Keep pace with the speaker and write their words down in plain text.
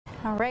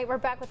All right, we're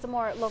back with some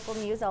more local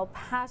news. El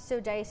Paso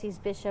Diocese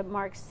Bishop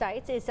Mark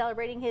Seitz is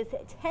celebrating his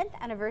 10th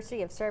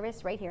anniversary of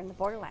service right here in the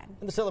borderland.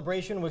 And the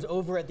celebration was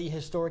over at the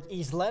historic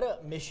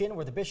Ysleta Mission,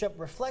 where the bishop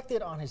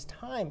reflected on his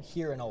time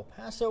here in El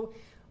Paso.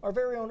 Our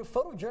very own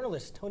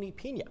photojournalist Tony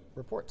Pina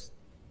reports.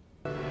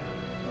 The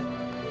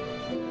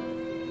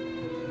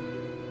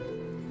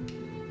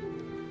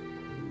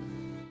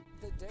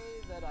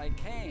day that I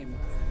came,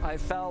 I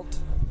felt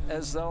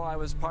as though I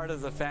was part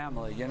of the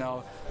family. You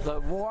know, the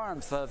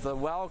warmth of the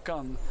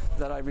welcome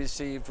that I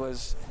received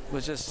was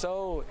just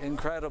so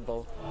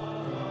incredible.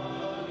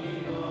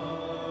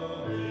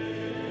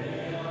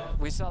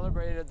 We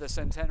celebrated the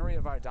centenary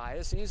of our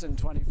diocese in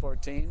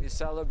 2014. We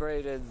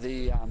celebrated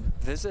the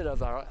visit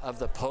of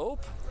the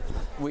Pope.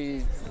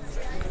 We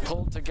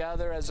pulled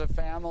together as a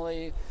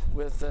family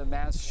with the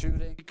mass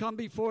shooting. We come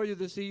before you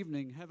this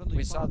evening, Heavenly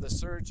We Father. saw the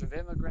surge of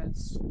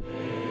immigrants.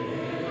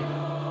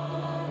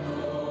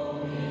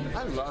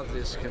 I love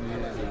this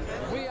community.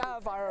 We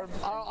have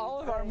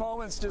all of our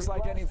moments just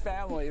like any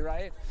family,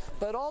 right?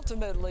 But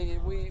ultimately,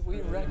 we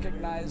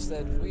recognize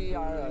that we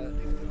are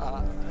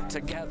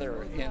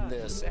together in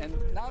this. And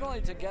not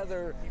only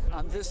together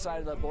on this side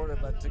of the border,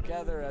 but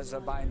together as a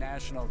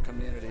binational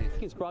community.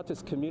 He's brought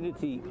this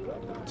community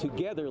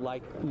together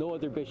like no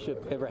other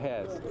bishop ever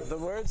has. The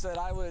words that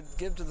I would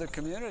give to the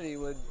community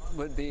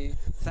would be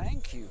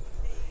thank you.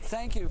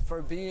 Thank you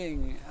for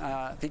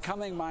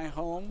becoming my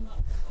home.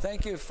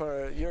 Thank you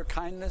for your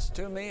kindness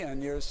to me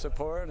and your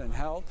support and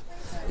help,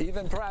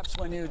 even perhaps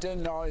when you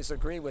didn't always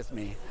agree with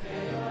me.